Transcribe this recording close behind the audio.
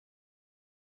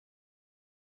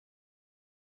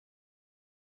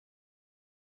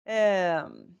Yeah.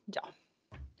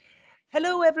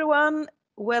 Hello, everyone.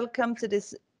 Welcome to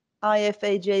this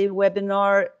IFAJ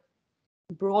webinar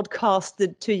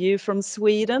broadcasted to you from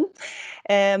Sweden.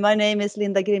 My name is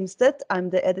Linda Grimstedt. I'm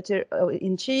the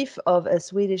editor-in-chief of a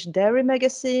Swedish dairy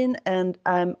magazine, and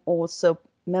I'm also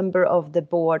member of the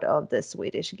board of the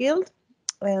Swedish Guild.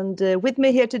 And with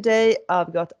me here today,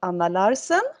 I've got Anna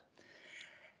Larsen.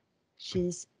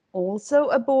 She's also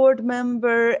a board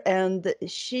member, and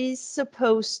she's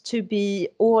supposed to be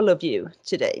all of you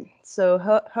today. So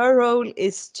her role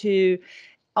is to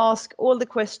ask all the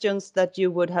questions that you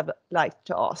would have liked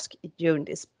to ask during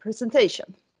this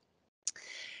presentation.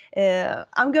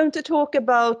 I'm going to talk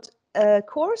about a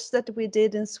course that we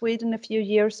did in Sweden a few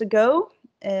years ago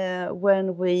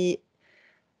when we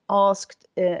asked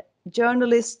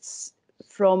journalists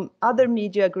from other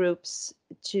media groups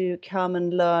to come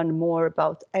and learn more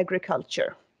about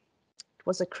agriculture. It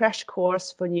was a crash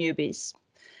course for newbies.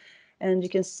 And you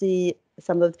can see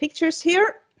some of the pictures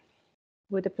here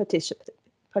with the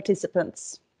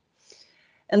participants.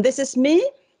 And this is me.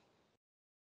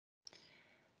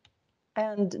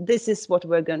 And this is what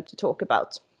we're going to talk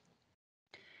about.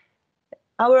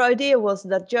 Our idea was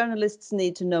that journalists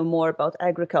need to know more about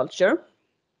agriculture.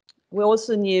 We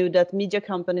also knew that media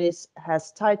companies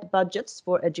has tight budgets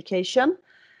for education,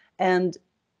 and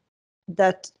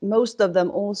that most of them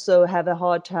also have a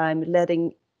hard time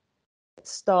letting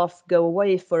staff go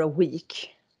away for a week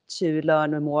to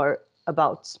learn more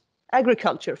about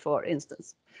agriculture, for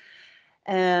instance.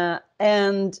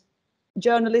 And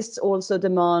journalists also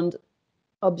demand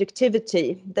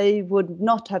objectivity. They would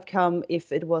not have come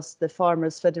if it was the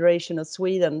Farmers Federation of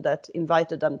Sweden that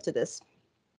invited them to this.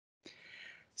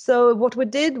 So what we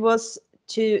did was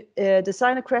to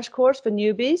design a crash course for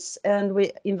newbies, and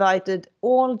we invited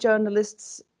all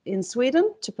journalists in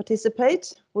Sweden to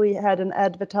participate. We had an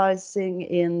advertising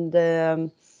in the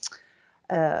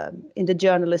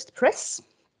journalist press.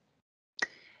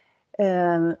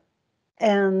 And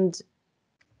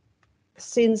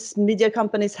since media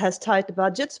companies has tight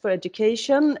budgets for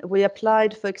education, we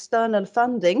applied for external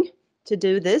funding to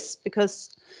do this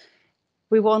because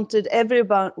we wanted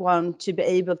everyone to be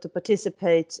able to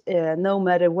participate no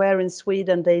matter where in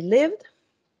Sweden they lived,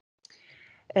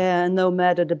 no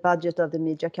matter the budget of the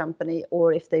media company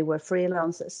or if they were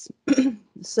freelancers.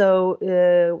 So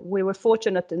we were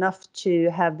fortunate enough to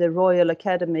have the Royal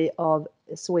Academy of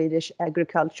Swedish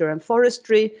Agriculture and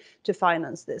Forestry to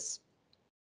finance this.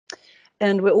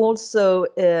 And we also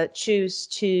choose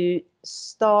to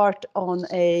start on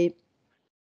a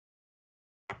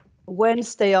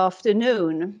Wednesday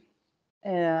afternoon,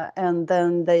 and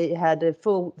then they had a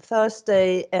full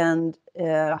Thursday and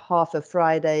half a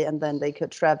Friday, and then they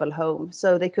could travel home.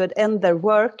 So they could end their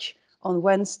work on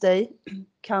Wednesday,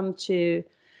 come to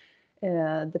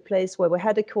the place where we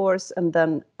had a course, and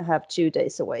then have 2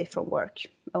 days away from work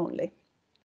only.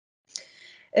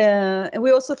 And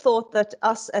we also thought that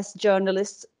us as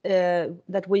journalists,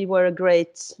 that we were a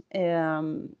great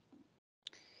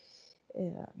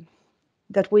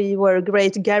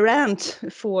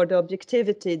garant for the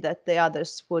objectivity that the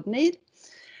others would need.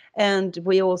 And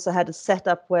we also had a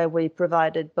setup where we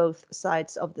provided both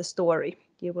sides of the story.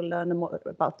 You will learn more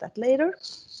about that later.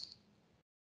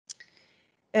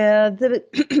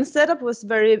 The setup was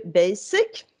very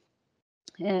basic.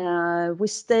 We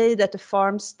stayed at a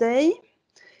farm stay.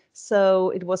 So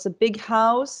it was a big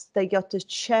house. They got to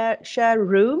share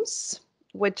rooms,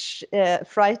 which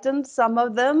frightened some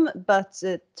of them, but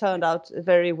it turned out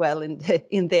very well in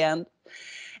the end.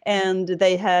 And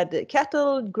they had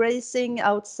cattle grazing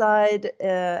outside,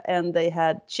 and they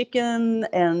had chicken,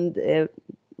 and it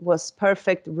was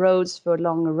perfect roads for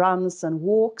long runs and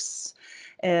walks.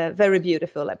 Very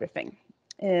beautiful, everything.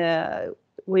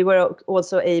 We were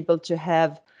also able to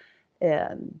have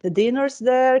the dinners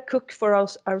there, cook for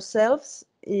ourselves.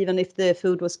 Even if the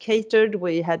food was catered,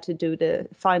 we had to do the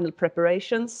final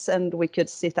preparations, and we could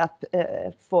sit up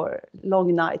for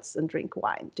long nights and drink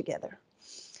wine together.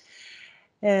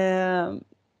 The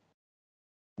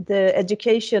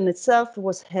education itself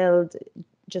was held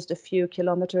just a few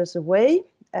kilometers away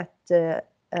at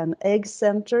an egg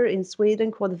center in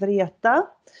Sweden called Vreta,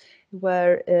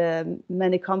 where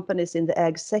many companies in the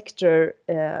egg sector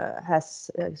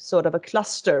has sort of a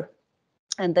cluster,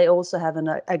 and they also have an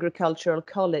agricultural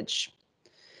college.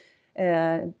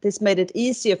 This made it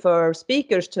easier for our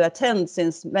speakers to attend,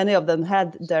 since many of them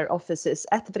had their offices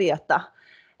at Vreta,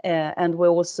 and we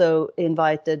also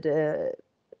invited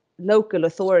local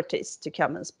authorities to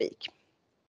come and speak.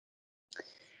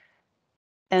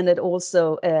 And it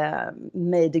also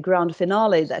made the grand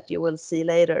finale that you will see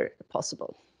later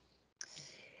possible.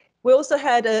 We also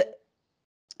had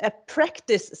a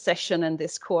practice session in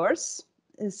this course.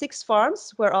 6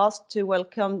 farms were asked to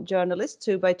welcome journalists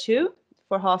 2 by 2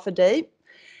 for half a day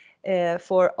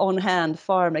for on-hand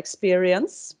farm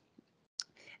experience.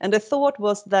 And the thought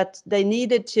was that they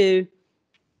needed to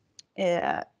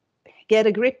get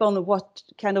a grip on what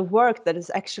kind of work that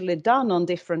is actually done on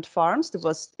different farms.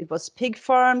 It was pig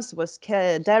farms, it was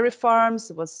dairy farms,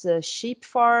 it was a sheep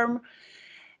farm,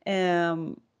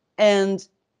 and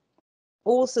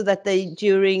also that they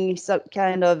during some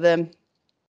kind of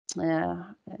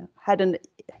had an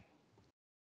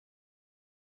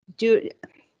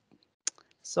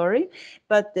sorry,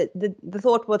 but the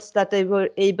thought was that they were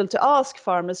able to ask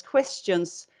farmers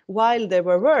questions while they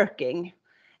were working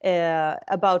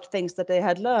about things that they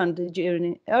had learned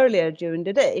earlier during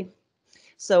the day.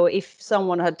 So if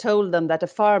someone had told them that a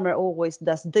farmer always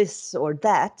does this or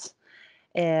that,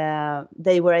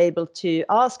 they were able to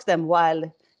ask them while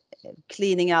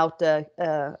cleaning out a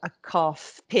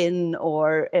calf pin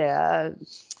or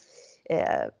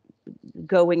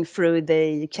going through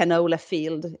the canola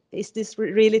field. Is this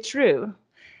really true?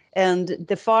 And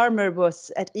the farmer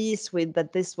was at ease with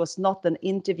that this was not an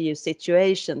interview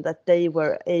situation, that they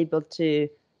were able to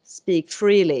speak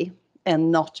freely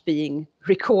and not being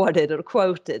recorded or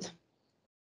quoted.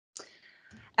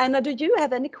 Anna, do you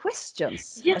have any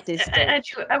questions at this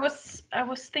stage? I was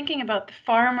thinking about the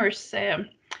farmers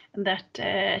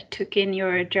that took in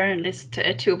your journalist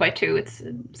 2 by 2. It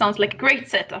sounds like a great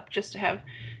setup just to have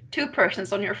 2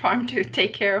 persons on your farm to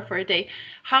take care of for a day.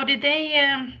 How did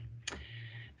they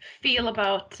feel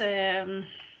about?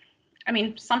 I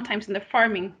mean, sometimes in the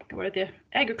farming or the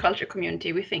agriculture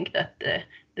community, we think that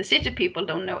the city people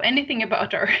don't know anything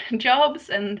about our jobs,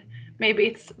 and maybe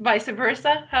it's vice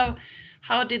versa.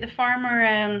 How did the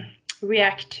farmer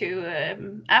react to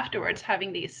afterwards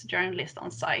having these journalists on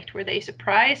site? Were they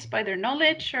surprised by their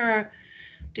knowledge, or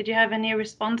did you have any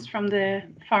response from the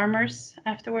farmers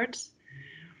afterwards?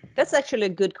 That's actually a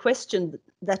good question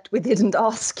that we didn't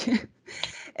ask.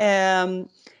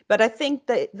 But I think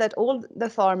that all the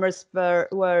farmers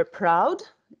were proud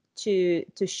to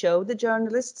show the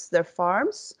journalists their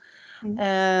farms.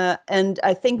 And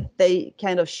I think they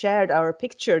kind of shared our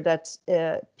picture that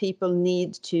people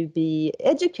need to be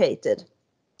educated.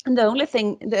 And the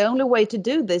only way to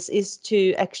do this is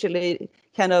to actually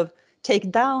kind of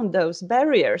take down those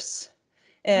barriers.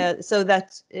 So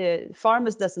that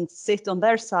farmers doesn't sit on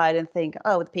their side and think,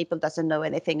 oh, the people doesn't know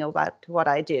anything about what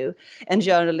I do. And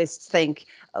journalists think,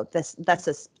 oh, that's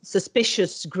a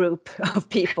suspicious group of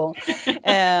people.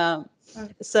 And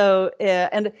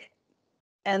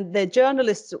the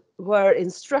journalists were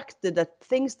instructed that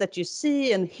things that you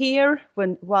see and hear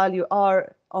while you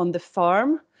are on the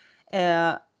farm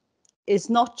is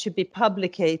not to be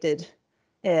publicated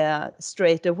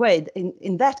straight away.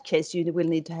 In that case, you will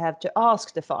need to have to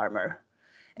ask the farmer,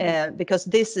 because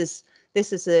this is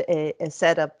a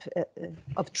setup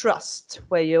of trust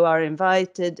where you are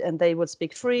invited and they will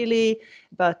speak freely.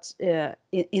 But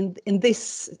in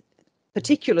this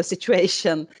particular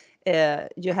situation,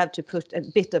 you have to put a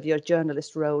bit of your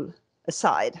journalist role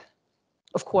aside.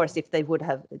 Of course, if they would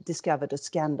have discovered a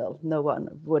scandal, no one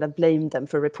would have blamed them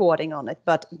for reporting on it.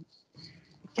 But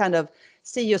kind of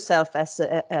see yourself as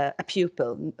a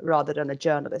pupil rather than a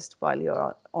journalist while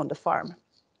you're on the farm.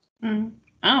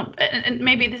 Oh, and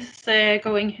maybe this is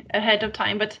going ahead of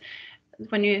time, but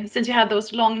since you had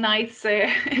those long nights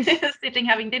sitting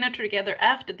having dinner together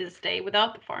after this day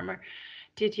without the farmer,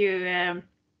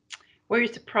 were you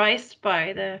surprised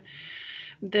by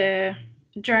the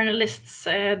journalists,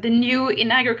 the new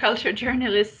in agriculture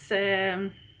journalists?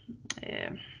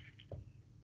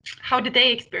 How did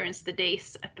they experience the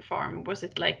days at the farm? Was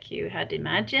it like you had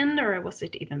imagined, or was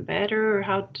it even better? Or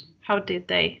how did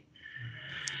they?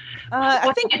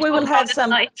 I think we will have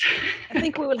some. I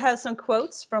think we will have some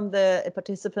quotes from the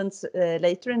participants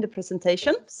later in the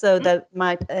presentation, so that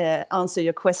might answer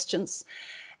your questions.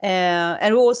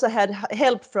 And we also had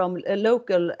help from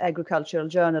local agricultural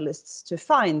journalists to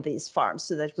find these farms,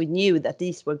 so that we knew that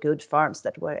these were good farms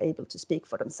that were able to speak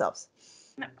for themselves.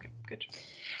 Okay, good.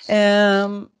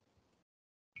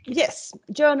 Yes,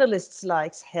 journalists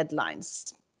like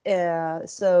headlines.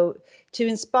 So to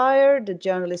inspire the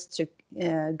journalists to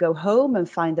go home and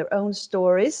find their own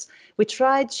stories, we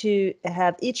tried to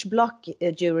have each block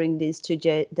during these 2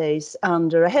 days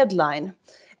under a headline.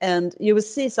 And you will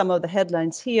see some of the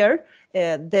headlines here.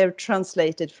 They're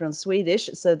translated from Swedish,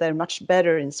 so they're much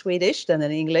better in Swedish than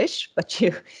in English, but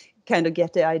you kind of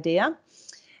get the idea.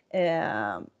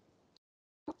 And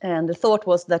the thought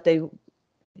was that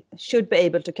should be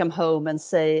able to come home and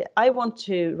say, I want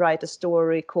to write a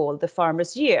story called The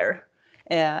Farmer's Year,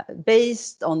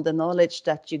 based on the knowledge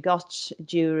that you got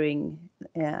during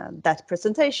that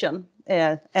presentation.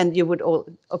 And you would,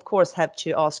 of course, have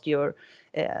to ask your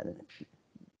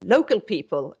local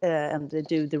people and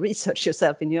do the research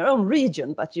yourself in your own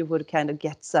region, but you would kind of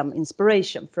get some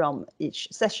inspiration from each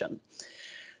session.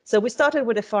 So we started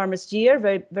with a farmer's year,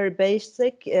 very, very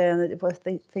basic. I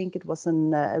think it was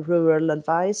a rural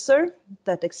advisor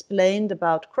that explained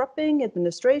about cropping,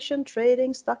 administration,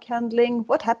 trading, stock handling,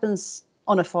 what happens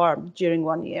on a farm during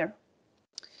 1 year.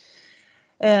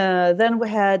 Then we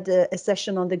had a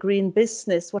session on the green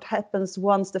business, what happens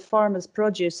once the farmer's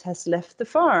produce has left the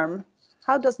farm.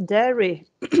 How does dairies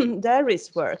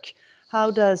work?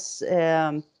 How does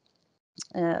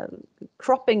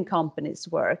cropping companies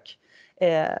work?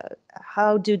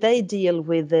 How do they deal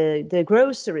with the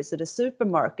groceries or the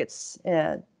supermarkets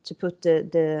to put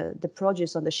the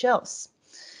produce on the shelves?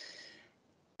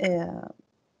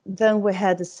 Then we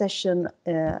had a session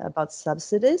about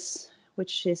subsidies,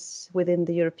 which is within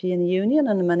the European Union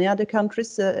and many other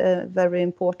countries a very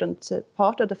important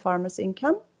part of the farmer's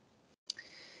income.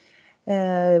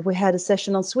 We had a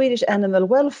session on Swedish animal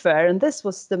welfare, and this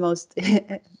was the most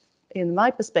in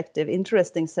my perspective,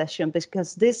 interesting session,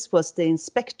 because this was the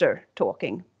inspector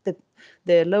talking,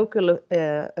 the local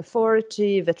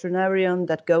authority, veterinarian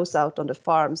that goes out on the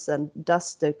farms and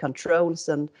does the controls.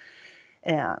 And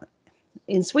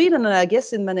in Sweden, and I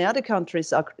guess in many other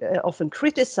countries, are often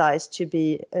criticized to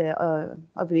be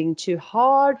of being too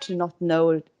hard, to not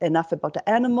know enough about the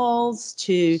animals,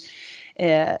 to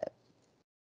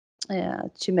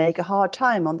make a hard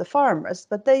time on the farmers.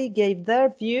 But they gave their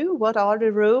view. What are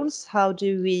the rules? How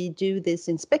do we do these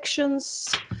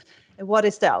inspections? What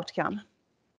is the outcome?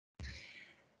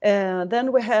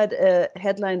 Then we had a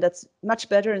headline that's much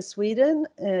better in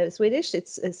Swedish.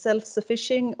 It's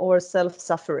self-sufficing or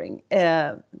self-suffering.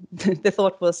 The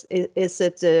thought was, is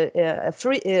it a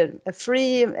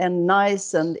free and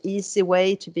nice and easy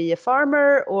way to be a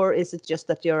farmer, or is it just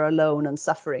that you're alone and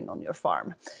suffering on your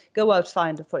farm? Go out,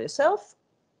 find it for yourself.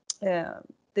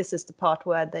 This is the part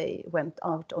where they went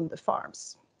out on the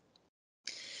farms.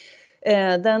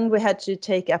 Then we had to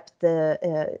take up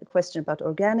the question about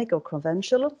organic or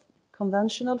conventional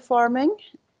farming.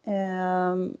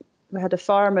 We had a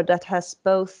farmer that has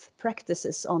both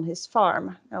practices on his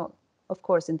farm, of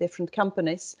course in different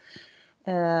companies.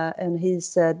 And he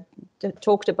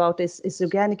talked about, is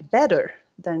organic better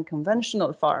than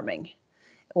conventional farming?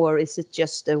 Or is it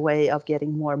just a way of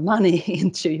getting more money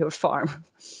into your farm?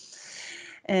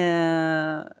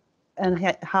 And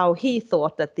how he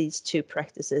thought that these two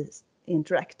practices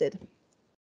interacted.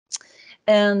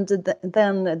 And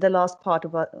then the last part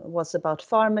was about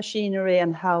farm machinery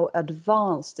and how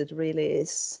advanced it really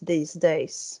is these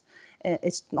days.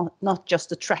 It's not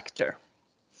just a tractor.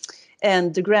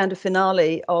 And the grand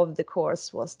finale of the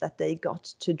course was that they got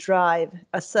to drive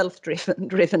a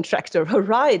self-driven tractor, or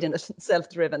ride in a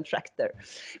self-driven tractor,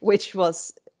 which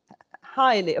was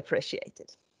highly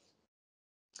appreciated.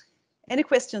 Any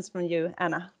questions from you,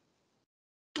 Anna?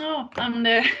 Oh,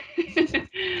 no,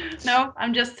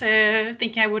 I'm just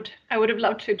thinking I would have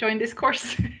loved to join this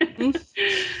course.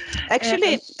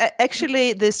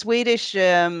 Actually, the Swedish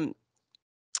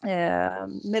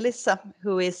Melissa,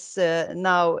 who is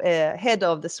now head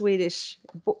of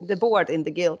the board in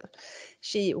the guild,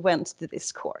 she went to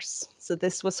this course. So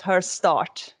this was her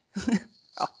start.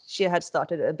 She had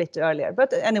started a bit earlier,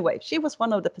 but anyway, she was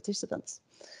one of the participants.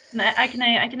 I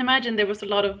can imagine there was a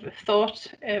lot of thought,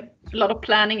 a lot of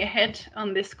planning ahead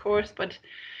on this course, but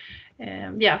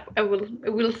yeah,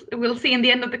 we'll see in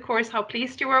the end of the course how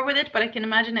pleased you are with it. But I can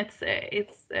imagine it's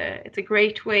a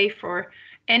great way for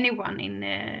anyone in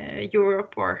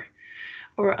Europe or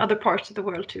other parts of the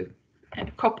world to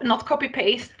not copy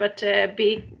paste, but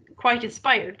be quite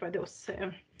inspired by those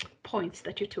points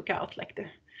that you took out, like the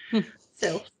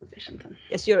self-sufficient.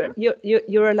 Yes,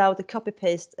 you're allowed to copy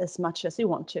paste as much as you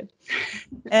want to.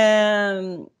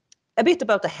 A bit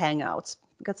about the hangouts,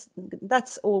 because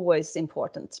that's always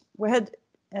important. We had,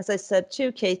 as I said,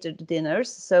 2 catered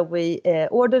dinners. So we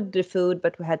ordered the food,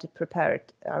 but we had to prepare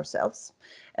it ourselves.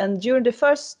 And during the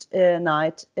first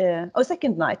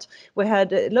second night, we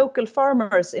had local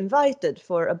farmers invited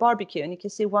for a barbecue. And you can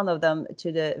see one of them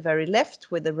to the very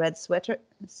left with the red sweater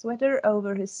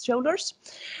over his shoulders.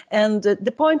 And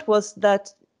the point was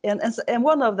that, and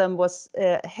one of them was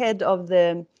head of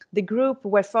the group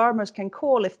where farmers can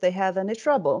call if they have any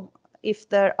trouble. If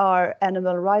there are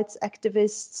animal rights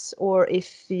activists, or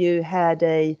if you had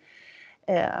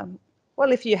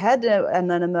well, if you had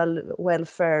an animal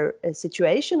welfare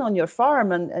situation on your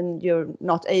farm and you're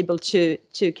not able to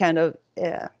kind of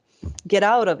get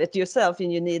out of it yourself,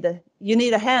 and you need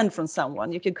a hand from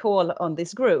someone, you could call on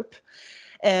this group.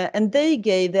 And they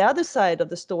gave the other side of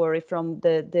the story from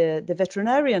the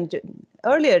veterinarian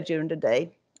earlier during the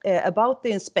day about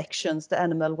the inspections, the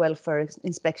animal welfare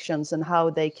inspections, and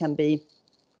how they can be,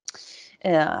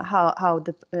 how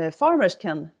the farmers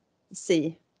can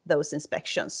see those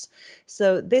inspections.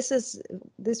 So this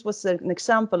was an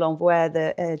example of where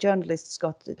the journalists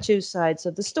got the two sides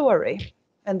of the story.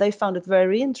 And they found it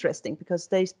very interesting because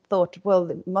they thought,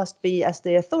 well, it must be as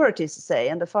the authorities say.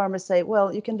 And the farmers say,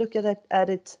 well, you can look at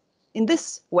it in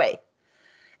this way,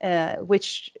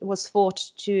 which was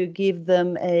thought to give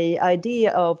them an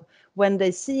idea of when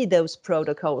they see those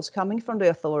protocols coming from the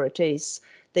authorities,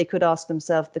 they could ask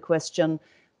themselves the question,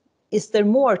 is there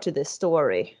more to this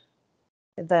story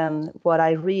than what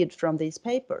I read from these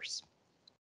papers?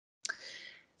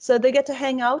 So they get to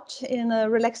hang out in a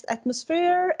relaxed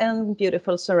atmosphere and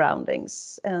beautiful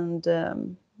surroundings. And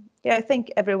yeah, I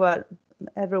think everyone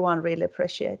really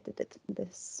appreciated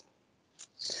this.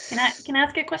 Can I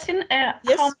ask you a question?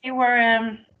 Yes.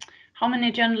 How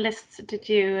many journalists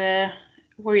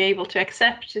were you able to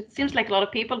accept? It seems like a lot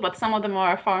of people, but some of them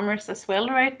are farmers as well,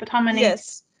 right? But how many?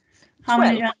 Yes. How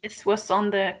many journalists was on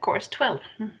the course? 12.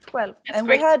 12. That's and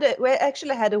great. we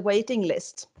actually had a waiting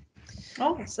list.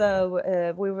 Oh. So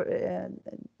it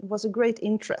was a great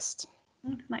interest.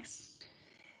 Nice.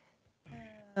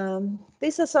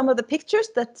 These are some of the pictures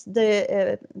that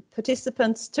the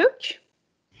participants took.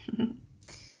 You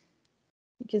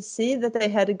can see that they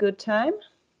had a good time.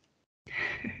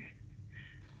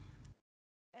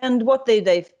 And what did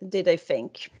they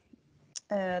think?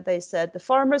 They said the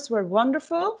farmers were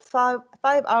wonderful. 5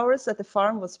 hours at the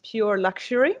farm was pure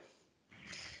luxury.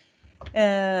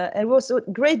 It was a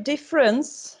great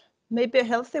difference, maybe a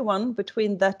healthy one,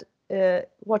 between that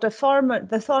what the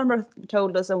farmer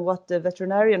told us and what the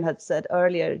veterinarian had said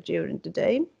earlier during the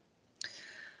day.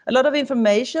 A lot of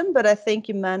information, but I think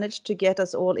you managed to get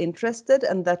us all interested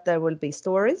and that there will be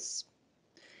stories.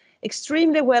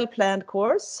 Extremely well-planned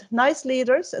course, nice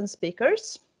leaders and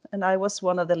speakers, and I was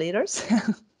one of the leaders.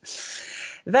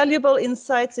 Valuable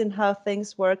insights in how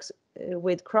things work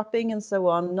with cropping and so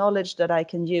on, knowledge that I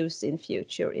can use in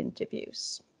future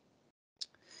interviews.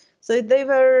 So they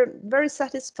were very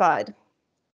satisfied,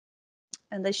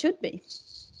 and they should be.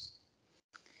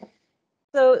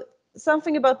 So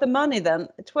something about the money then.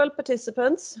 12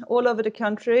 participants all over the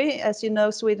country. As you know,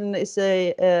 Sweden is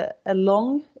a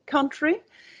long country,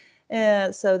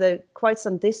 so there's quite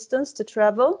some distance to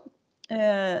travel.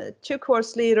 2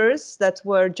 course leaders that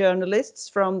were journalists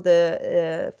from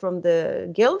the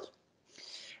guild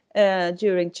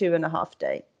during 2.5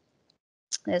 days.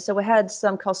 So we had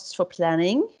some costs for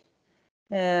planning,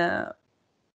 and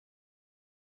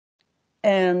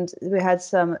we had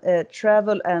some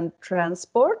travel and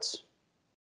transport,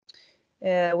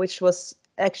 which was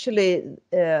actually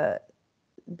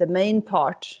the main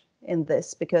part in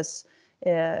this, because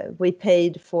we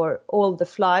paid for all the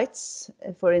flights.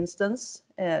 For instance,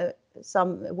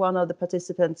 one of the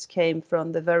participants came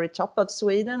from the very top of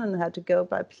Sweden and had to go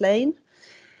by plane.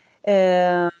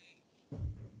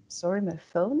 Sorry, my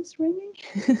phone is ringing.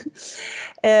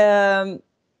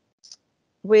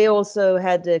 We also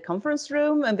had a conference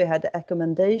room and we had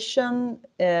accommodation.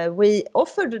 We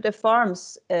offered the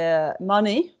farms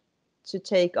money to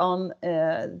take on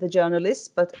the journalists,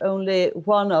 but only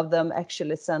one of them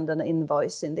actually sent an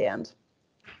invoice in the end.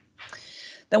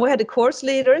 Then we had the course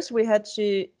leaders. We had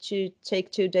to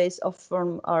take 2 days off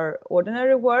from our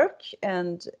ordinary work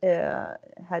and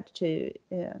had to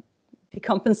be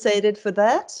compensated for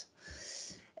that.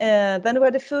 Then we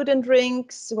had the food and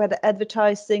drinks, we had the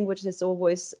advertising, which is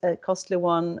always a costly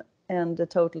one, and the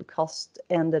total cost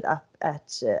ended up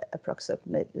at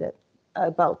approximately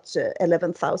about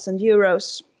 11,000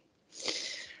 euros.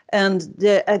 And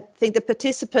I think the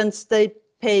participants, they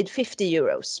paid 50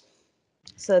 euros.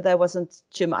 So that wasn't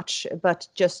too much, but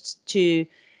just to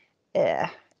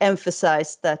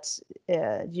emphasize that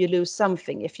you lose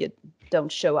something if you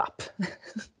don't show up.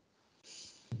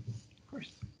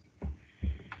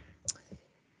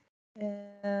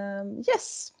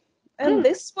 Yes, and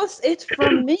this was it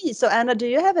from me. So Anna, do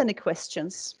you have any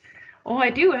questions? Oh,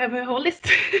 I do have a whole list.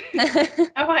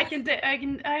 Oh, I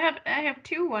have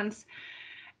 2 ones.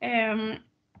 I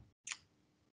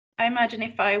imagine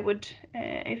if I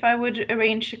would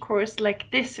arrange a course like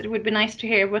this, it would be nice to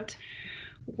hear what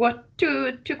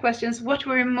two questions. What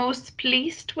were you most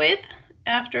pleased with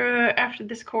after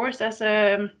this course as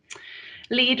a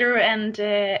leader and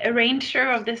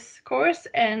arranger of this course,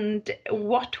 and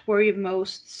what were you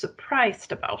most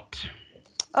surprised about?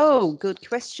 Oh, good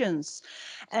questions.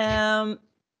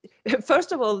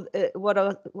 First of all, what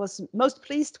I was most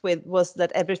pleased with was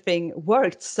that everything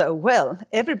worked so well.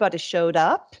 Everybody showed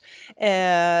up.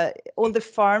 All the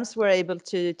farms were able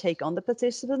to take on the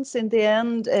participants in the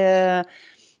end.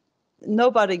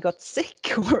 Nobody got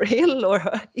sick or ill or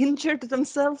injured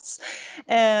themselves.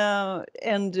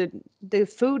 And the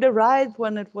food arrived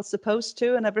when it was supposed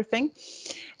to and everything.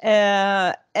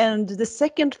 And the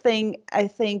second thing, I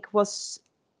think, was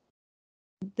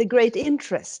the great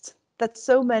interest that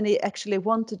so many actually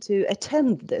wanted to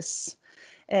attend this.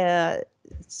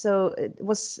 So it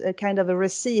was a kind of a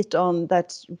receipt on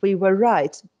that we were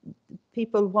right.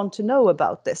 People want to know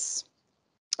about this.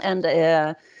 And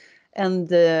I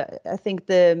think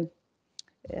the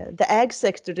ag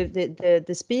sector,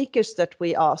 the speakers that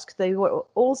we asked, they were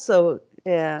also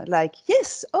like,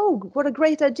 yes, oh, what a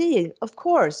great idea. Of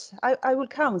course, I will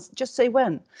come, just say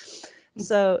when.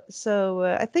 So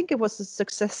I think it was a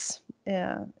success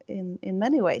in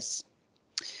many ways.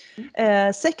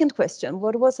 Second question,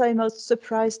 what was I most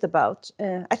surprised about?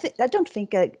 I don't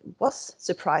think I was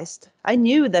surprised. I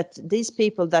knew that these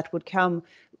people that would come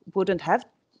wouldn't have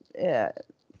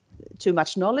too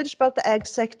much knowledge about the ag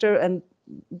sector, and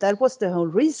that was the whole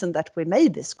reason that we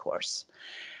made this course.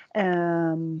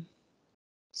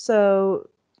 So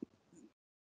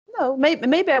no,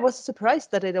 maybe I was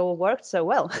surprised that it all worked so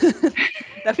well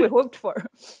that we hoped for.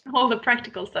 All the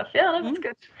practical stuff. Yeah, that was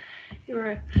good. You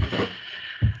were.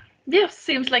 Yeah,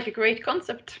 seems like a great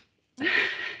concept.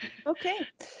 Okay.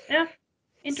 Yeah,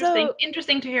 interesting. So,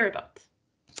 interesting to hear about.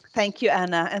 Thank you,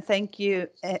 Anna, and thank you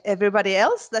everybody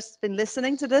else that's been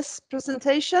listening to this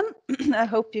presentation. I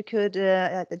hope you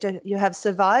you have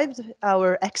survived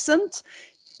our accent.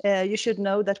 You should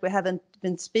know that we haven't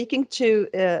been speaking to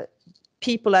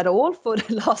people at all for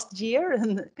the last year,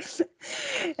 and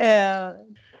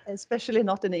especially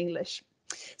not in English.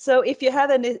 So if you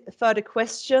have any further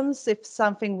questions, if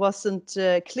something wasn't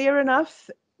clear enough,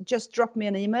 just drop me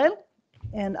an email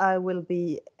and I will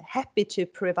be happy to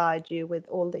provide you with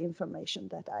all the information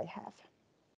that I have.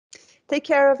 Take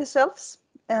care of yourselves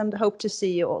and hope to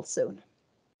see you all soon.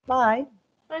 Bye.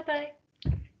 Bye-bye.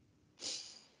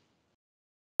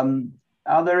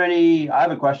 Are there any, I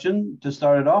have a question to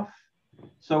start it off.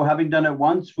 So having done it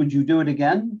once, would you do it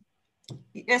again?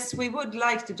 Yes, we would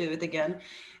like to do it again.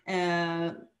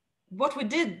 What we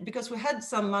did, because we had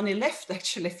some money left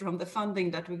actually from the funding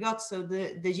that we got. So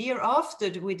the year after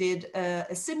we did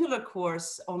a similar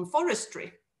course on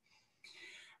forestry.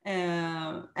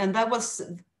 And that was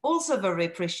also very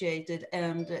appreciated.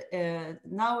 And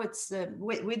now it's,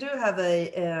 we do have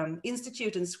a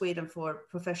institute in Sweden for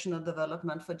professional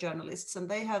development for journalists, and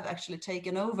they have actually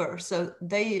taken over. So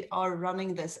they are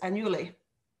running this annually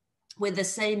with the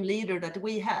same leader that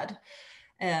we had,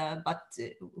 but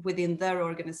within their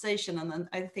organization. And then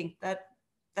I think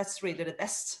that's really the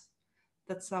best.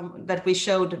 That we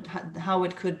showed how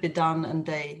it could be done, and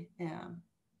they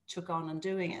took on and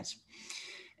doing it.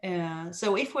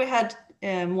 So if we had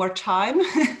more time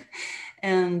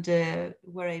and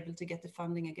were able to get the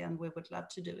funding again, we would love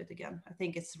to do it again. I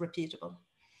think it's repeatable.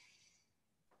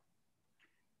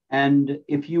 And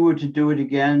if you were to do it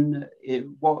again,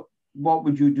 what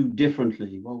would you do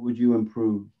differently? What would you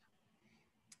improve?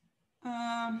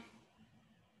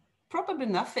 Probably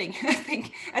nothing.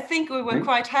 I think we were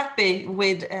quite happy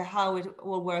with how it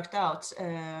all worked out.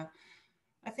 I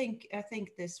think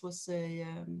this was a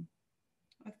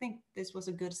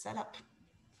good setup.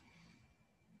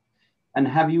 And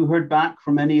have you heard back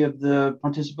from any of the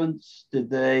participants?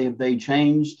 Have they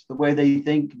changed the way they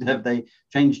think? Have they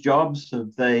changed jobs?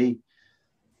 Have they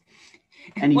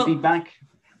any feedback?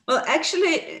 Well,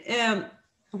 actually,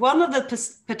 one of the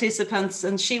participants,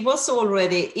 and she was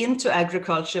already into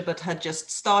agriculture, but had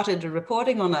just started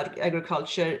reporting on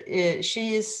agriculture.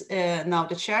 She is now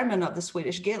the chairman of the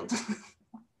Swedish Guild.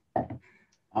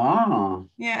 Ah,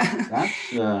 yeah. That's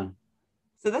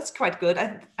so that's quite good.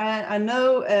 I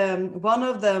know one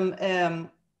of them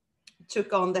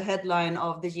took on the headline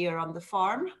of the year on the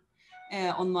farm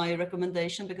on my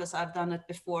recommendation, because I've done it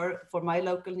before for my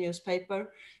local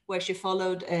newspaper, where she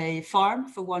followed a farm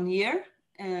for 1 year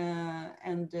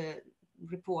and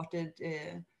reported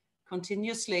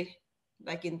continuously,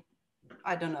 like in,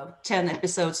 I don't know, 10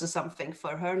 episodes or something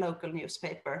for her local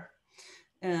newspaper.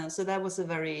 So that was a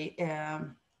very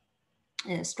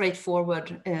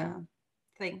straightforward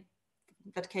thing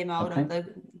that came out of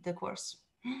the course.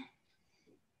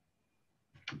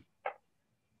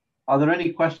 Are there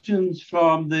any questions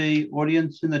from the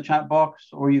audience in the chat box,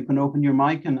 or you can open your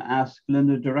mic and ask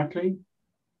Linda directly?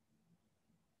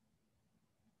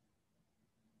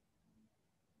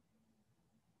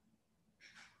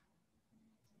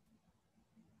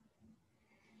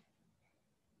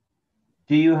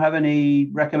 Do you have any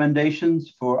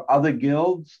recommendations for other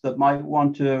guilds that might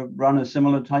want to run a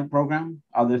similar type program?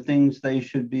 Are there things they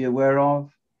should be aware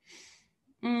of?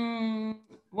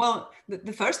 Well,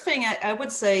 the first thing I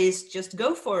would say is just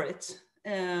go for it.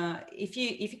 If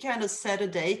you kind of set a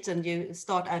date and you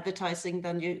start advertising,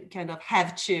 then you kind of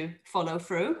have to follow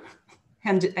through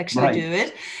and actually do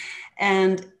it.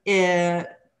 And it's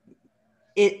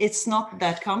not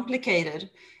that complicated.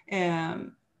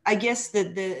 I guess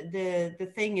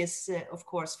the thing is, of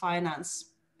course, finance.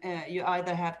 You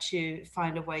either have to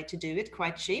find a way to do it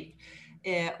quite cheap,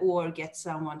 or get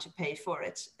someone to pay for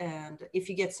it. And if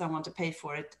you get someone to pay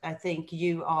for it, I think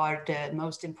you are the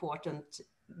most important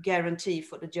guarantee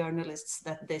for the journalists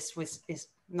that this is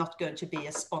not going to be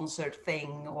a sponsored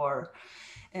thing or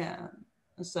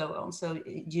so on. So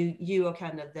you are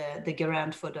kind of the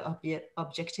garant for the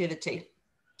objectivity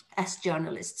as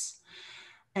journalists.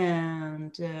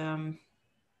 And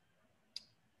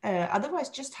otherwise,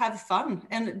 just have fun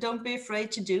and don't be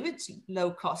afraid to do it low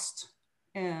cost.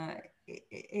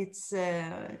 It's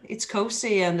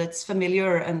cozy and it's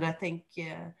familiar, and I think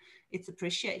it's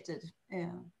appreciated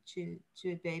to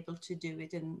be able to do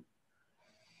it in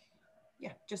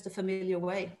just a familiar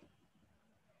way.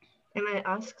 Can I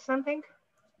ask something?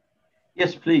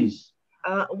 Yes, please.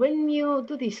 When you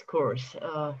do this course,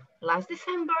 last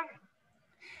December,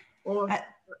 or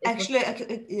actually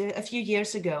a few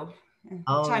years ago.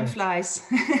 Time flies.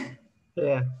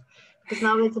 Yeah. Because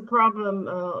now it's a problem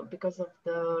because of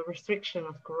the restriction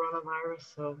of coronavirus.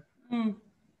 So,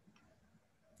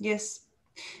 yes.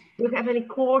 Do you have any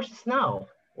courses now,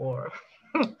 or?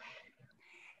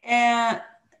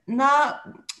 Now,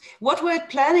 what we're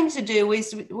planning to do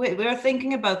is we're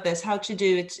thinking about this, how to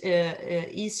do it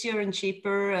easier and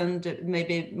cheaper and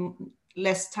maybe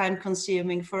less time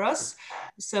consuming for us.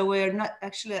 So we're not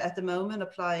actually at the moment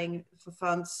applying for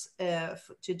funds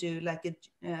to do like a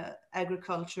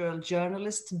agricultural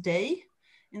journalist day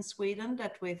in Sweden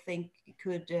that we think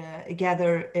could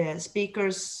gather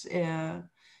speakers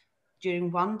during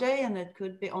one day, and it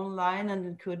could be online and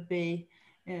it could be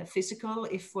physical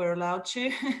if we're allowed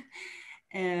to,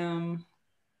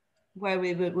 where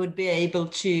we would be able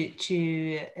to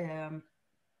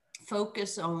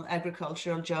focus on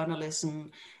agricultural journalism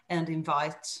and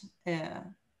invite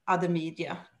other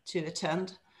media to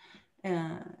attend.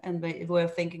 And we're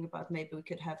thinking about maybe we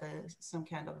could have some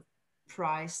kind of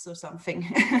prize or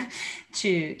something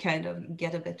to kind of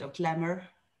get a bit of glamour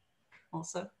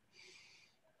also.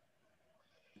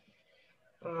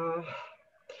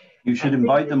 You should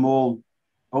invite them all.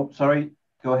 Oh, sorry,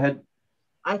 go ahead.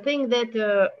 I think that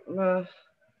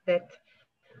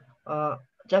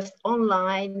just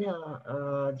online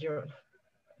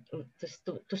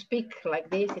to speak like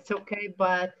this, it's okay.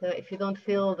 But if you don't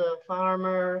feel the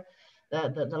farmer,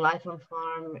 the life on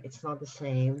farm, it's not the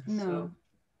same. No.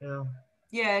 So,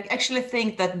 yeah, I actually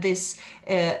think that this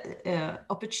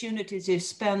opportunity to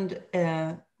spend,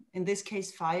 in this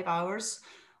case, 5 hours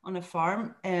on a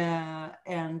farm,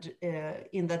 and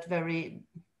in that very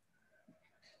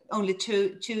only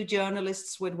two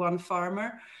journalists with one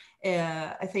farmer,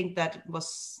 I think that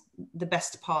was the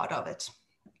best part of it,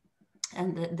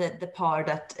 and the part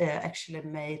that actually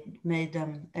made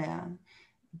them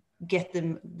get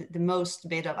the most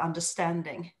bit of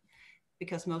understanding,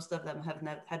 because most of them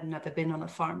had never been on a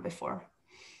farm before.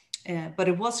 But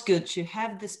it was good to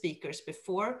have the speakers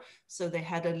before, so they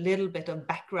had a little bit of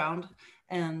background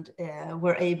and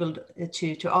were able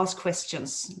to ask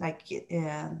questions like,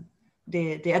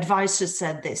 the advisor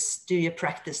said this, do you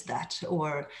practice that?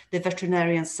 Or the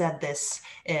veterinarian said this,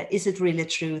 is it really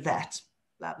true that?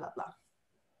 Blah, blah, blah.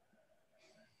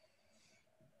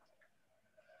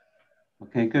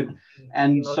 Okay, good.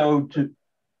 And so to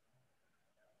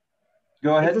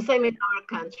go ahead. It's the same in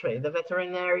our country. The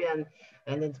veterinarian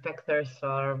and inspectors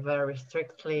are very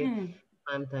strictly.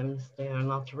 Sometimes they are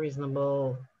not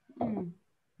reasonable.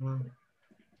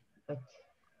 But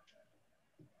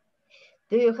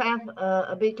do you have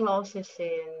a big losses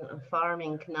in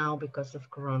farming now because of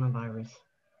coronavirus?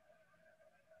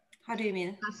 How do you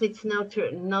mean? Because it's no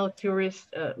tourist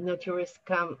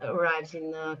arrives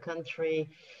in the country.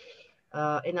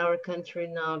 In our country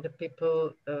now, the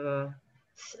people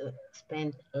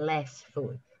spend less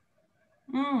food.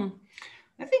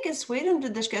 I think in Sweden the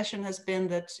discussion has been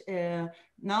that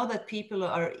now that people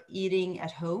are eating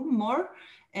at home more,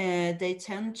 they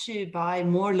tend to buy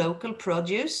more local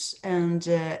produce and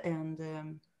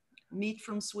meat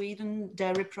from Sweden,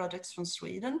 dairy products from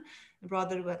Sweden,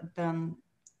 rather than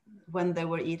when they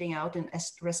were eating out in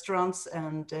restaurants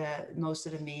and most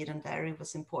of the meat and dairy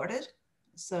was imported.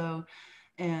 So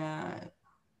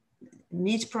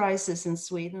meat prices in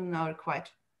Sweden are quite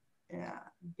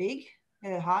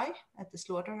high at the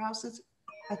slaughterhouses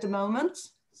at the moment.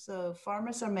 So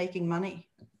farmers are making money.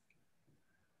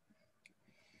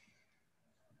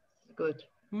 Good.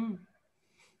 Mm.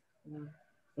 No,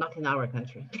 not in our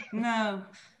country. No,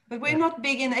 but we're not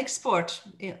big in export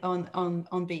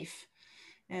on beef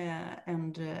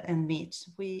and meat.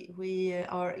 We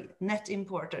are net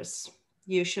importers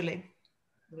usually.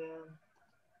 Yeah.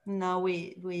 Now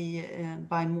we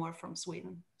buy more from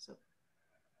Sweden. So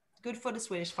good for the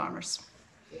Swedish farmers.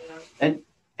 Yeah. And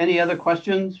any other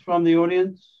questions from the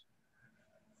audience?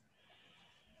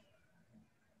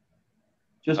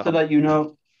 Just to let you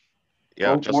know.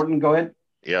 Yeah, Morten, go ahead.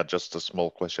 Yeah, just a small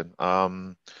question.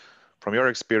 From your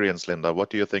experience, Linda, what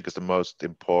do you think is the most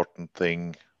important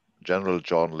thing general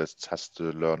journalists has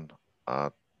to learn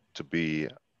to be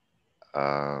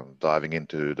diving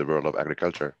into the world of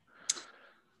agriculture?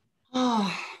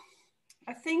 Oh,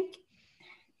 I think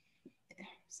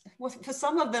for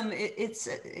some of them, it's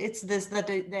this, that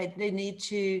they need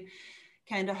to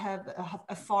kind of have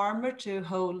a farmer to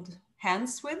hold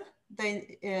hands with.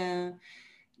 They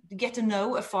get to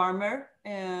know a farmer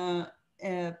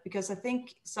because I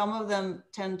think some of them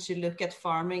tend to look at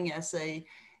farming as a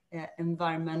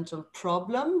environmental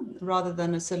problem rather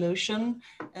than a solution,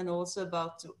 and also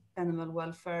about animal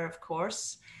welfare, of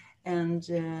course, and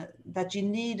that you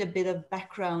need a bit of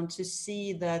background to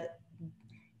see that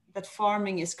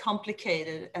farming is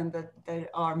complicated and that there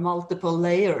are multiple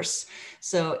layers.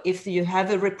 So if you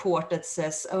have a report that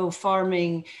says, oh,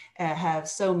 farming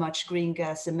has so much green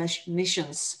gas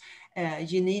emissions,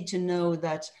 you need to know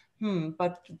that,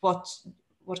 but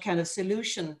what kind of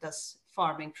solution does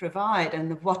farming provide,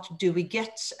 and what do we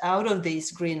get out of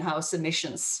these greenhouse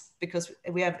emissions? Because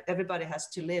everybody has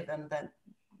to live, and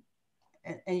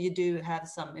you do have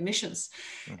some emissions.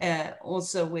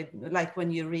 Also with, like when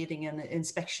you're reading an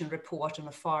inspection report on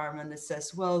a farm and it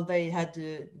says, well, they had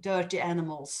dirty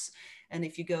animals. And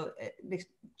if you go,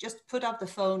 just put up the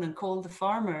phone and call the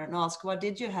farmer and ask, why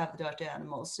did you have dirty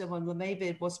animals? So, well, maybe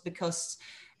it was because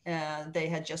they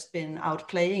had just been out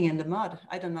playing in the mud.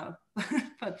 I don't know.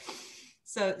 But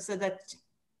so that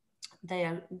they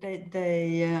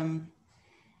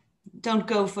don't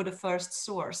go for the first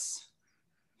source,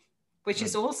 which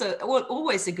is also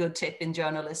always a good tip in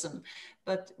journalism.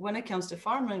 But when it comes to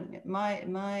farming,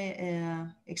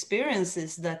 my experience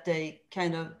is that they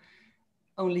kind of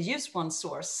only use one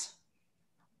source,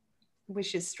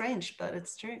 which is strange, but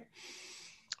it's true.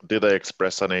 Did they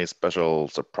express any special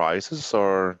surprises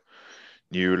or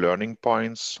new learning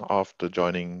points after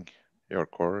joining your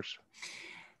course?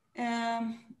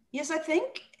 Yes, I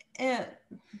think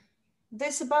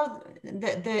this about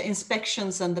the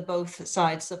inspections and the both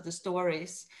sides of the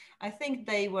stories. I think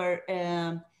they were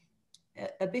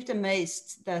a bit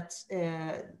amazed that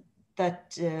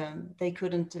they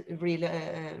couldn't really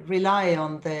rely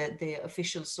on the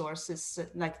official sources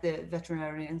like the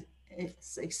veterinary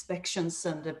inspections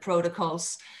and the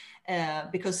protocols,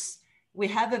 because we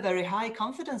have a very high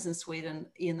confidence in Sweden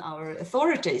in our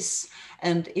authorities.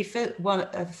 And if one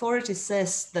authority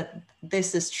says that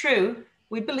this is true,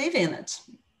 we believe in it,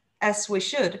 as we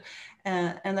should.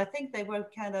 And I think they were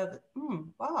kind of,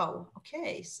 wow,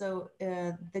 okay, so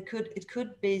it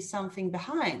could be something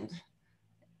behind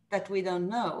that we don't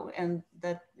know, and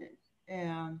that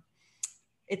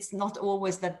it's not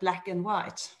always that black and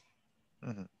white.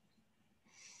 Mm-hmm.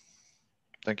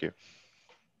 Thank you.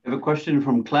 I have a question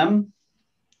from Clem.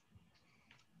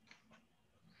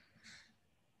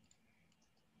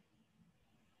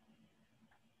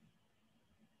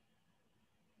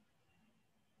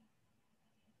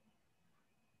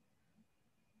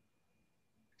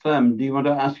 Clem, do you want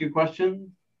to ask your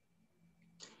question?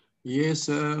 Yes,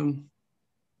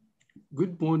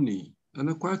 good morning. And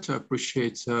I quite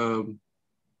appreciate your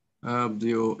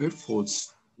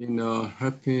efforts in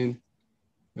helping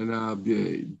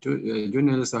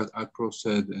journalists across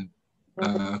the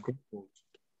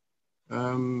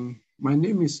my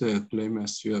name is Clem,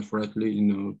 as you have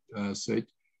rightly said.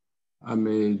 I'm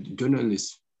a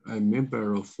journalist, a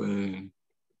member of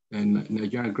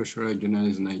Nigerian Agricultural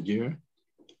Journalists Nigeria.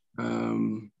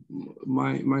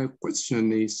 My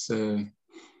question is,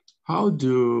 how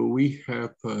do we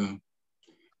help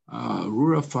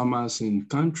rural farmers in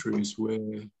countries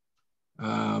where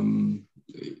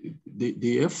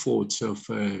the efforts of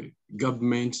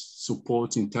government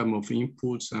support in terms of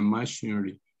inputs and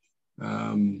machinery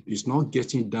is not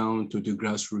getting down to the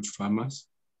grassroots farmers.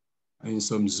 In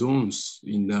some zones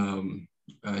in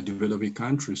developing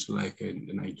countries like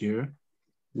Nigeria,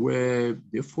 where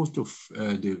the effort of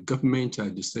the government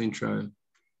at the central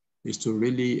is to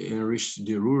really enrich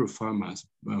the rural farmers.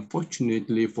 But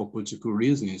unfortunately, for political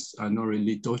reasons, are not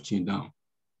really touching down.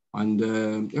 And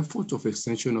the effort of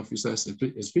extension officers,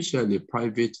 especially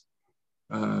privately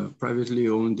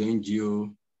owned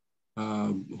NGO,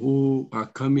 who are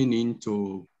coming in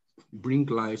to bring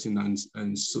light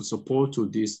and support to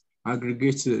this,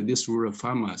 aggregate these rural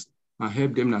farmers and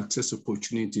help them access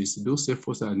opportunities. Those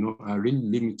efforts are really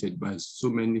limited by so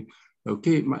many.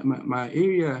 Okay, my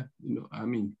area, I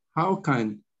mean, how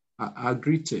can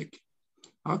agri-tech,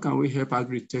 how can we help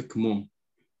agri-tech more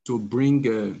to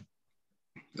bring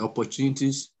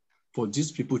opportunities for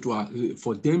these people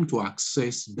for them to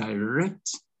access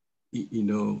direct,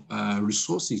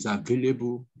 resources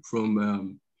available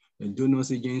from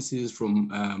donors agencies, from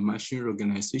machinery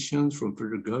organizations, from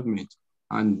federal government,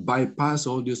 and bypass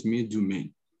all these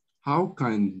middlemen? How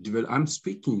can I'm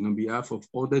speaking on behalf of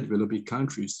other developing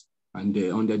countries and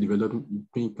the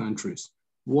underdeveloping countries.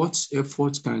 What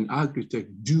efforts can agri-tech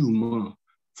do more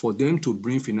for them to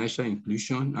bring financial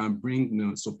inclusion and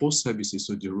bring support services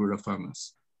to the rural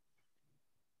farmers?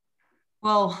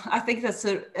 Well, I think that's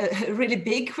a really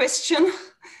big question,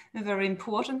 a very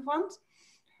important one.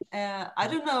 I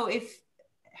don't know if,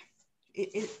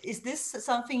 is this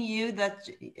something that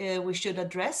we should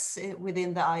address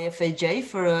within the IFAJ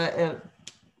for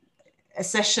a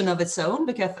session of its own?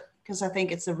 Because I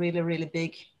think it's a really, really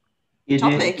big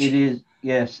topic. It is,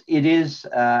 yes, it is.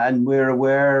 And we're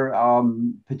aware,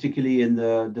 particularly in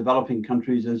the developing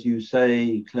countries, as you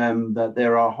say, Clem, that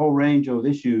there are a whole range of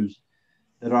issues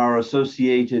that are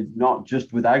associated not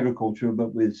just with agriculture,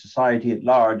 but with society at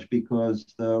large,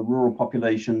 because the rural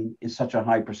population is such a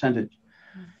high percentage.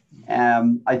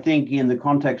 I think in the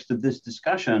context of this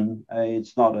discussion,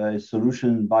 it's not a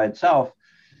solution by itself,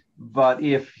 but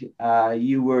if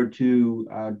you were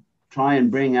to try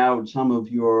and bring out some of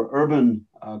your urban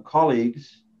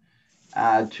colleagues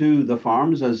to the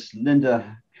farms, as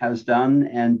Linda has done,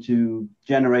 and to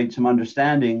generate some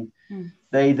understanding,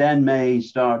 they then may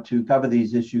start to cover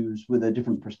these issues with a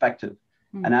different perspective.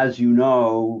 And as you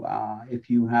know, if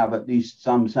you have at least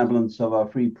some semblance of a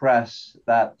free press,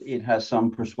 that it has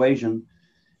some persuasion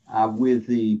with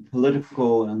the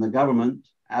political and the government,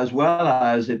 as well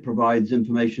as it provides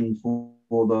information for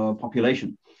the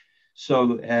population.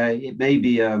 So it may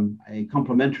be a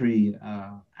complementary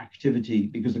activity,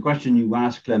 because the question you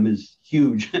ask, Clem, is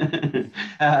huge.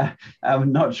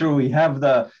 I'm not sure we have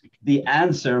the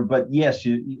answer, but yes,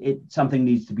 something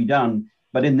needs to be done.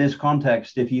 But in this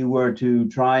context, if you were to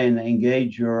try and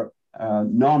engage your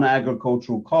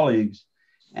non-agricultural colleagues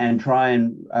and try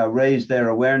and raise their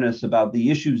awareness about the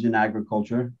issues in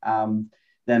agriculture,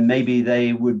 then maybe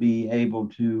they would be able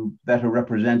to better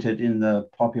represent it in the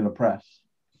popular press.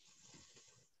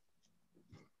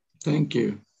 Thank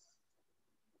you.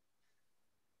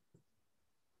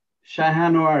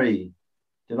 Shahanwari,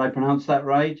 did I pronounce that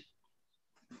right?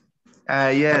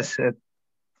 Yes.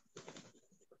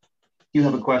 You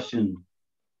have a question.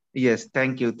 Yes,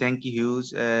 thank you. Thank you,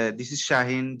 Hughes. This is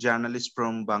Shahin, journalist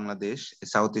from Bangladesh,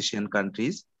 South Asian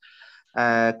countries.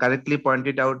 Correctly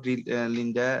pointed out,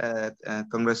 Linda,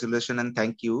 congratulations and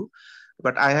thank you.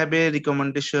 But I have a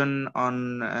recommendation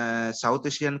on South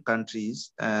Asian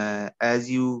countries. As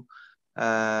you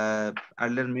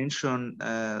earlier mentioned,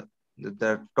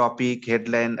 the topic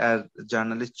headline as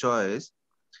journalist choice.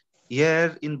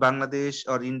 Here in Bangladesh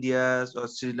or India or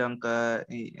Sri Lanka,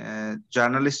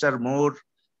 journalists are more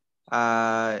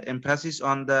emphasis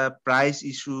on the price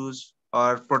issues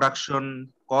or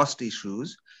production cost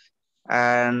issues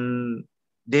and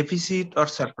deficit or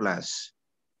surplus.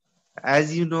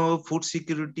 As you know, food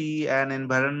security and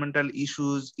environmental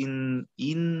issues in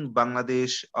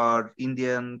Bangladesh or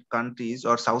Indian countries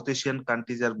or South Asian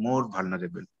countries are more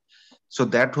vulnerable. So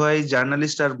that's why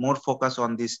journalists are more focused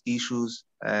on these issues,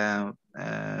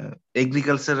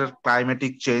 agricultural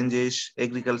climatic changes,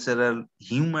 agricultural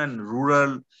human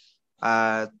rural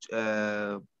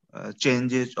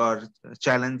changes or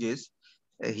challenges.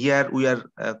 Here we are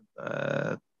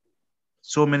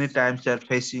so many times are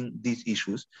facing these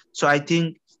issues. So I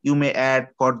think you may add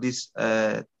for this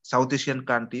South Asian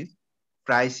countries,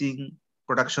 pricing,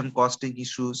 production costing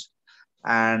issues,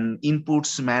 and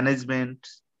inputs management,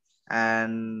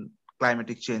 and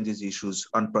climatic changes issues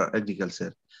on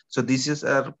agriculture. So this is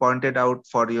pointed out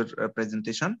for your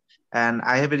presentation. And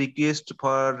I have a request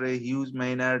for Hughes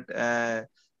Maynard.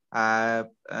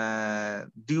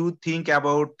 Do you think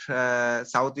about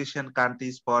South Asian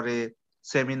countries for a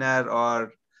seminar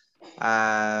or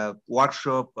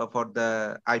workshop for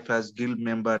the IFAJ guild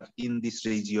member in this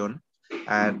region?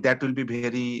 That will be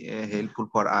very helpful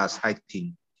for us, I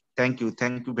think. Thank you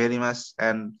very much,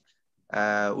 and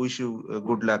wish you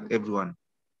good luck, everyone.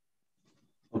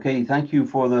 Okay, thank you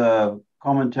for the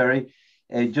commentary.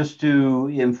 Just to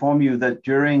inform you that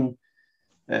during,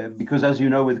 because as you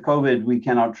know, with COVID, we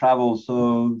cannot travel.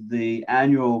 So the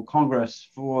annual Congress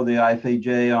for the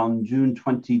IFAJ on June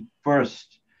 21st,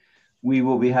 we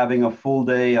will be having a full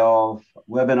day of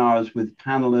webinars with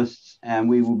panelists, and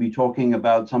we will be talking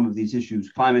about some of these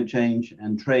issues, climate change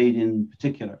and trade in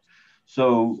particular.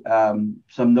 So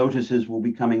some notices will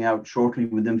be coming out shortly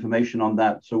with information on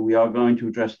that. So we are going to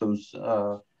address those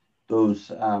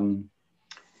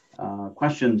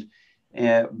questions.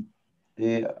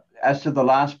 As to the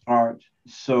last part,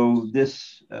 so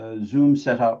this Zoom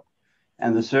setup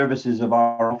and the services of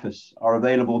our office are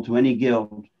available to any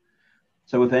guild.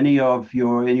 So if any of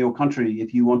you in your country,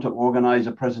 if you want to organize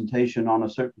a presentation on a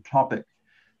certain topic,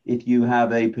 if you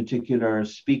have a particular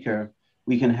speaker,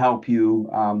 we can help you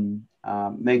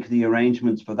make the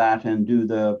arrangements for that and do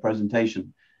the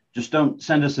presentation. Just don't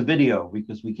send us a video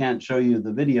because we can't show you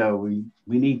the video. We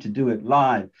need to do it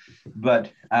live,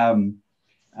 but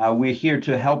we're here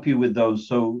to help you with those.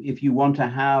 So if you want to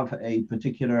have a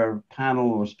particular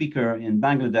panel or speaker in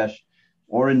Bangladesh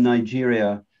or in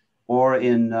Nigeria or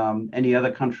in any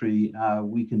other country,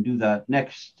 we can do that.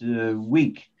 Next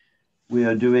week, we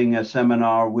are doing a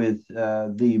seminar with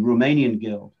the Romanian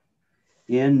Guild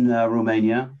in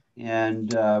Romania, and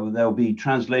there'll be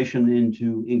translation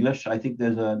into English. I think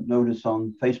there's a notice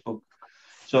on Facebook.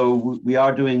 So we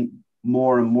are doing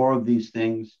more and more of these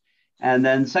things. And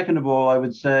then second of all, I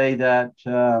would say that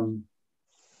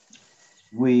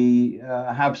we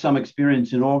have some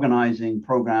experience in organizing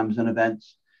programs and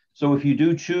events. So if you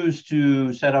do choose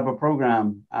to set up a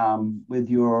program with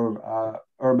your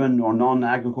urban or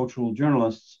non-agricultural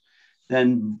journalists,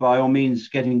 then by all means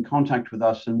get in contact with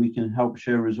us and we can help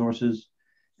share resources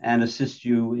and assist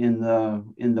you in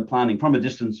the planning from a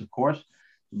distance, of course,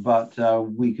 but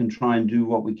we can try and do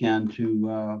what we can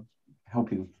to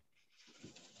help you.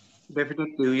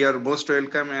 Definitely, we are most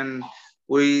welcome, and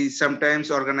we sometimes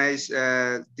organize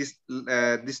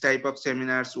this type of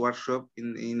seminars, workshop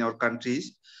in our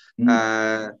countries.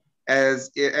 Mm. As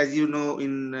you know,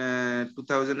 in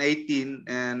 2018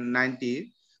 and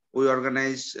 19, we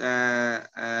organized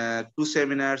 2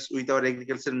 seminars with our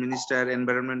agriculture minister,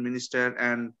 environment minister,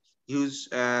 and huge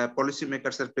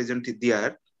policymakers are presented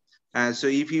there. So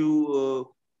if you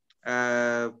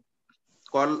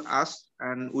call us,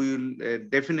 and we will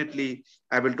definitely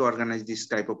able to organize this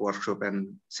type of workshop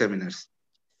and seminars.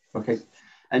 Okay,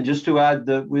 and just to add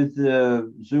that with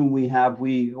the Zoom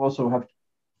we also have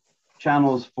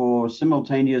channels for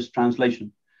simultaneous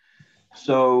translation.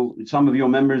 So some of your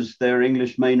members, their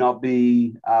English may not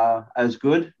be as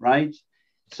good, right?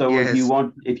 So yes.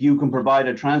 if you can provide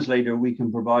a translator, we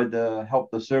can provide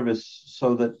the service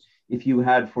so that if you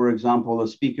had, for example, a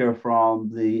speaker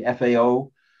from the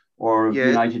FAO or yes.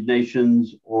 United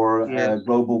Nations or yes. a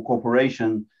global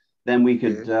corporation, then we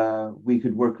could yes. We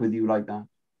could work with you like that.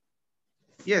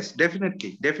 Yes,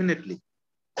 definitely.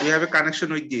 We have a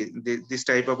connection with this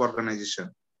type of organization.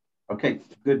 Okay,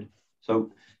 good.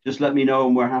 So just let me know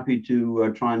and we're happy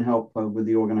to try and help with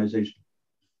the organization.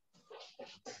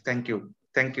 Thank you.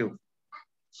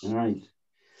 All right.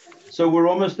 So we're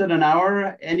almost at an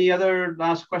hour. Any other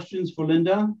last questions for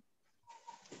Linda?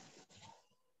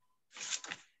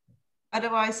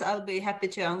 Otherwise, I'll be happy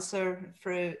to answer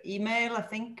through email. I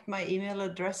think my email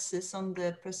address is on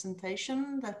the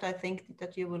presentation that I think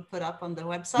that you will put up on the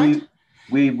website.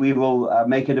 We will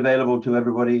make it available to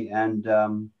everybody, and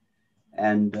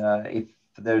if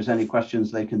there's any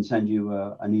questions, they can send you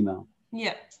an email.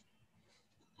 Yeah.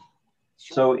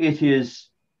 Sure. So it is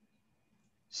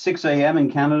 6 a.m. in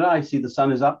Canada. I see the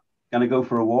sun is up. Gonna go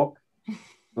for a walk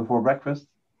before breakfast.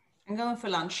 I'm going for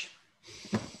lunch.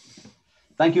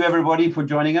 Thank you, everybody, for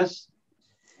joining us.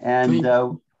 And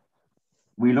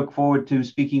we look forward to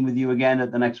speaking with you again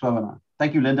at the next webinar.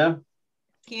 Thank you, Linda.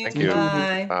 Thank you.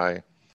 Bye. Bye.